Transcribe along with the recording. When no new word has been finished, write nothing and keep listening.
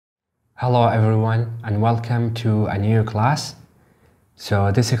Hello everyone and welcome to a new class.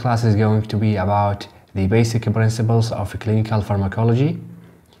 So this class is going to be about the basic principles of clinical pharmacology,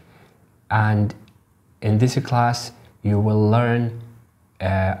 and in this class you will learn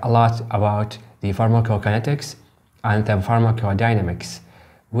a lot about the pharmacokinetics and the pharmacodynamics,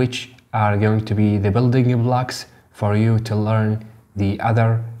 which are going to be the building blocks for you to learn the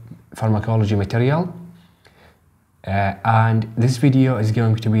other pharmacology material. And this video is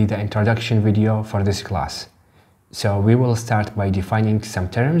going to be the introduction video for this class. So we will start by defining some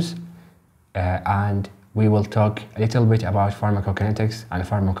terms and we will talk a little bit about pharmacokinetics and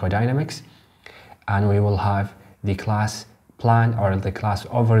pharmacodynamics, and we will have the class plan or the class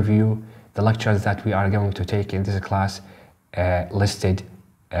overview, the lectures that we are going to take in this class listed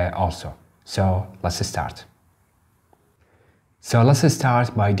also. So let's start. So let's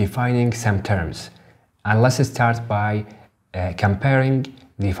start by defining some terms. And let's start by comparing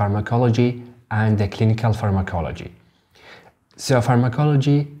the pharmacology and the clinical pharmacology. So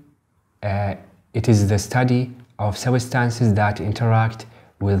pharmacology, it is the study of substances that interact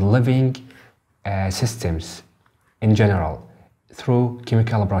with living systems in general through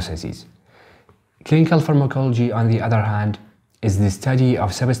chemical processes. Clinical pharmacology, on the other hand, is the study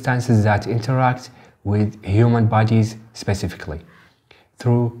of substances that interact with human bodies specifically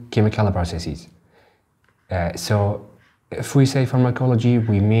through chemical processes. So if we say pharmacology,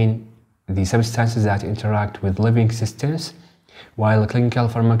 we mean the substances that interact with living systems, while clinical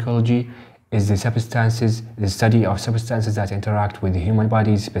pharmacology is the study of substances that interact with the human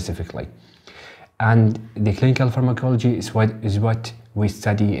bodies specifically. And the clinical pharmacology is what we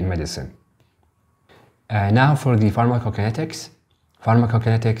study in medicine. Now for the pharmacokinetics.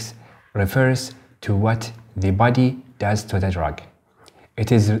 Pharmacokinetics refers to what the body does to the drug.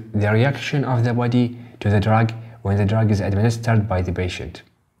 It is the reaction of the body to the drug when the drug is administered by the patient.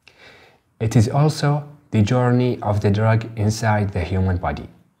 It is also the journey of the drug inside the human body.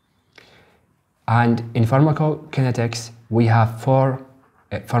 And in pharmacokinetics, we have four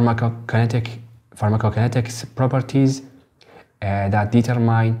pharmacokinetics properties that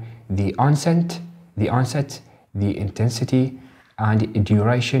determine the onset, the intensity, and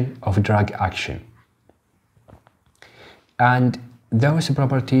duration of drug action. And those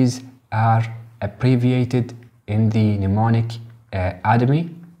properties are abbreviated in the mnemonic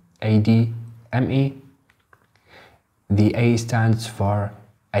ADME, A-D-M-E. The A stands for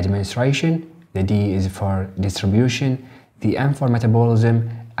administration, the D is for distribution, the M for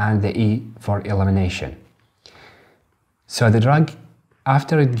metabolism, and the E for elimination. So the drug,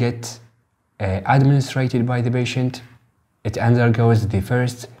 after it gets administered by the patient, it undergoes the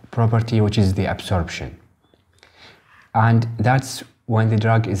first property, which is the absorption. And that's when the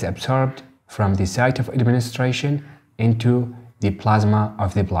drug is absorbed from the site of administration into the plasma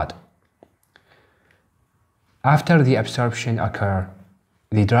of the blood. After the absorption occurs,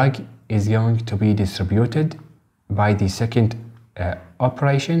 the drug is going to be distributed by the second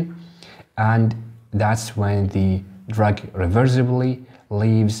operation, and that's when the drug reversibly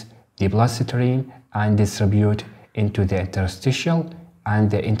leaves the bloodstream and distributes into the interstitial and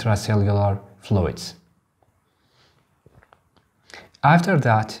the intracellular fluids. After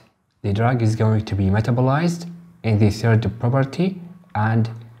that, the drug is going to be metabolized in the third property, and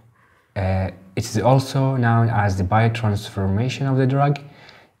it is also known as the biotransformation of the drug,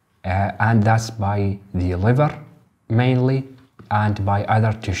 and that's by the liver mainly and by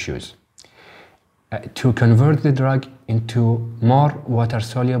other tissues, to convert the drug into more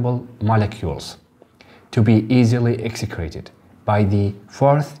water-soluble molecules to be easily excreted by the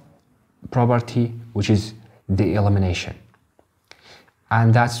fourth property, which is the elimination.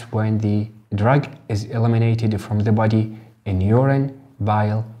 And that's when the drug is eliminated from the body in urine,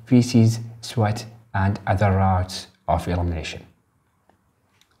 bile, feces, sweat, and other routes of elimination.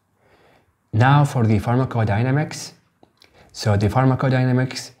 Now for the pharmacodynamics. So the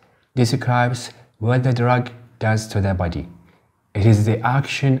pharmacodynamics describes what the drug does to the body. It is the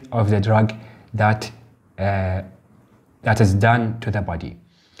action of the drug that is done to the body.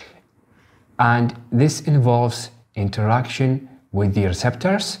 And this involves interaction with the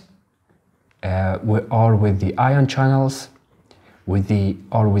receptors, or with the ion channels, with the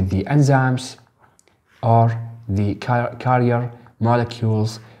enzymes, or the carrier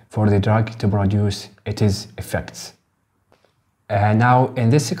molecules for the drug to produce its effects. Now in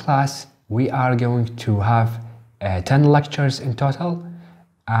this class, we are going to have 10 lectures in total,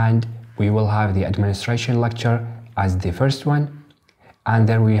 and we will have the administration lecture as the first one, and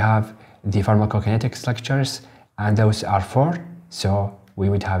then we have the pharmacokinetics lectures, and those are 4. So we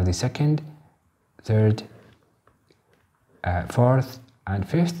would have the second, third, fourth, and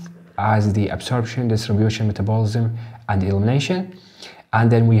fifth, as the absorption, distribution, metabolism, and elimination.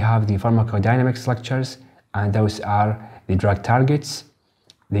 And then we have the pharmacodynamic structures, and those are the drug targets,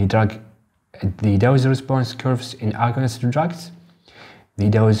 the dose response curves in agonist drugs, the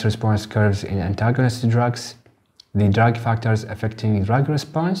dose response curves in antagonist drugs, the drug factors affecting drug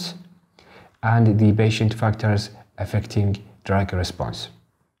response, and the patient factors affecting drug response.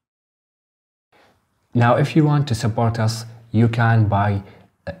 Now, if you want to support us, you can by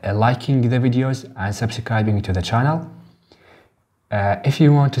liking the videos and subscribing to the channel. If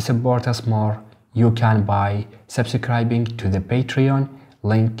you want to support us more, you can by subscribing to the Patreon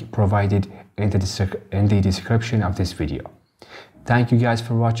link provided in the description of this video. Thank you guys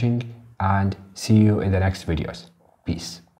for watching, and see you in the next videos. Peace.